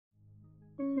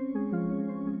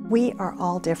We are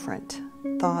all different.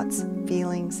 Thoughts,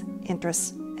 feelings,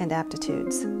 interests, and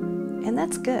aptitudes. And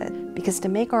that's good, because to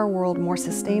make our world more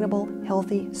sustainable,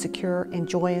 healthy, secure, and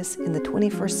joyous in the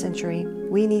 21st century,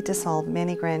 we need to solve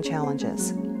many grand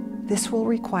challenges. This will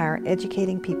require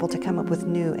educating people to come up with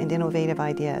new and innovative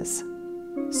ideas.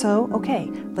 So,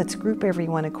 okay, let's group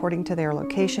everyone according to their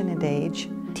location and age,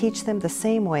 teach them the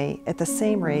same way, at the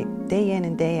same rate, day in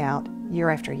and day out, year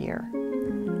after year.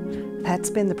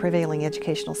 That's been the prevailing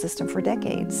educational system for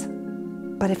decades.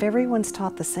 But if everyone's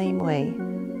taught the same way,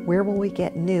 where will we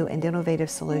get new and innovative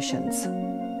solutions?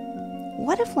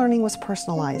 What if learning was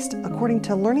personalized according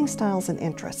to learning styles and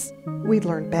interests? We'd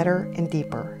learn better and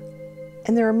deeper.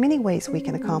 And there are many ways we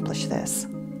can accomplish this.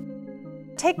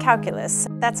 Take calculus.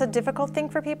 That's a difficult thing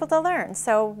for people to learn.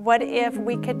 So what if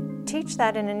we could teach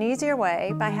that in an easier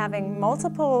way by having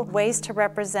multiple ways to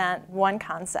represent one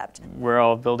concept? We're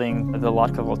all building the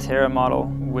Automata model,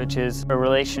 which is a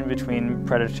relation between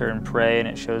predator and prey, and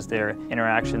it shows their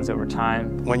interactions over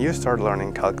time. When you start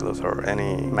learning calculus or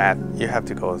any math, you have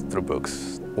to go through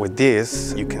books. With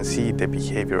this, you can see the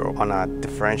behavior on a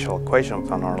differential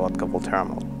equation on our Automata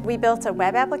model. We built a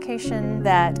web application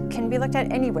that can be looked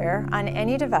at anywhere, on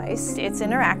any device. It's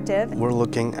interactive. We're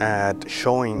looking at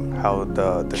showing how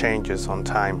the changes on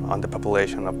time on the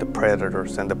population of the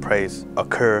predators and the prey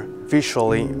occur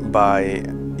visually by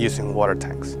using water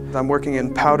tanks. I'm working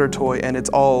in powder toy, and it's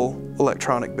all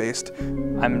electronic based.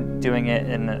 I'm doing it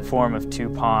in the form of two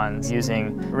ponds,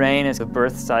 using rain as a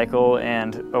birth cycle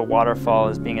and a waterfall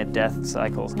as being a death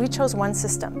cycle. We chose one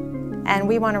system, and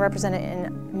we want to represent it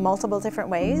in multiple different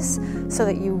ways so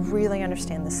that you really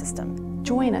understand the system.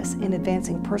 Join us in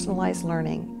advancing personalized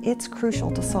learning. It's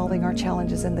crucial to solving our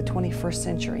challenges in the 21st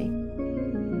century.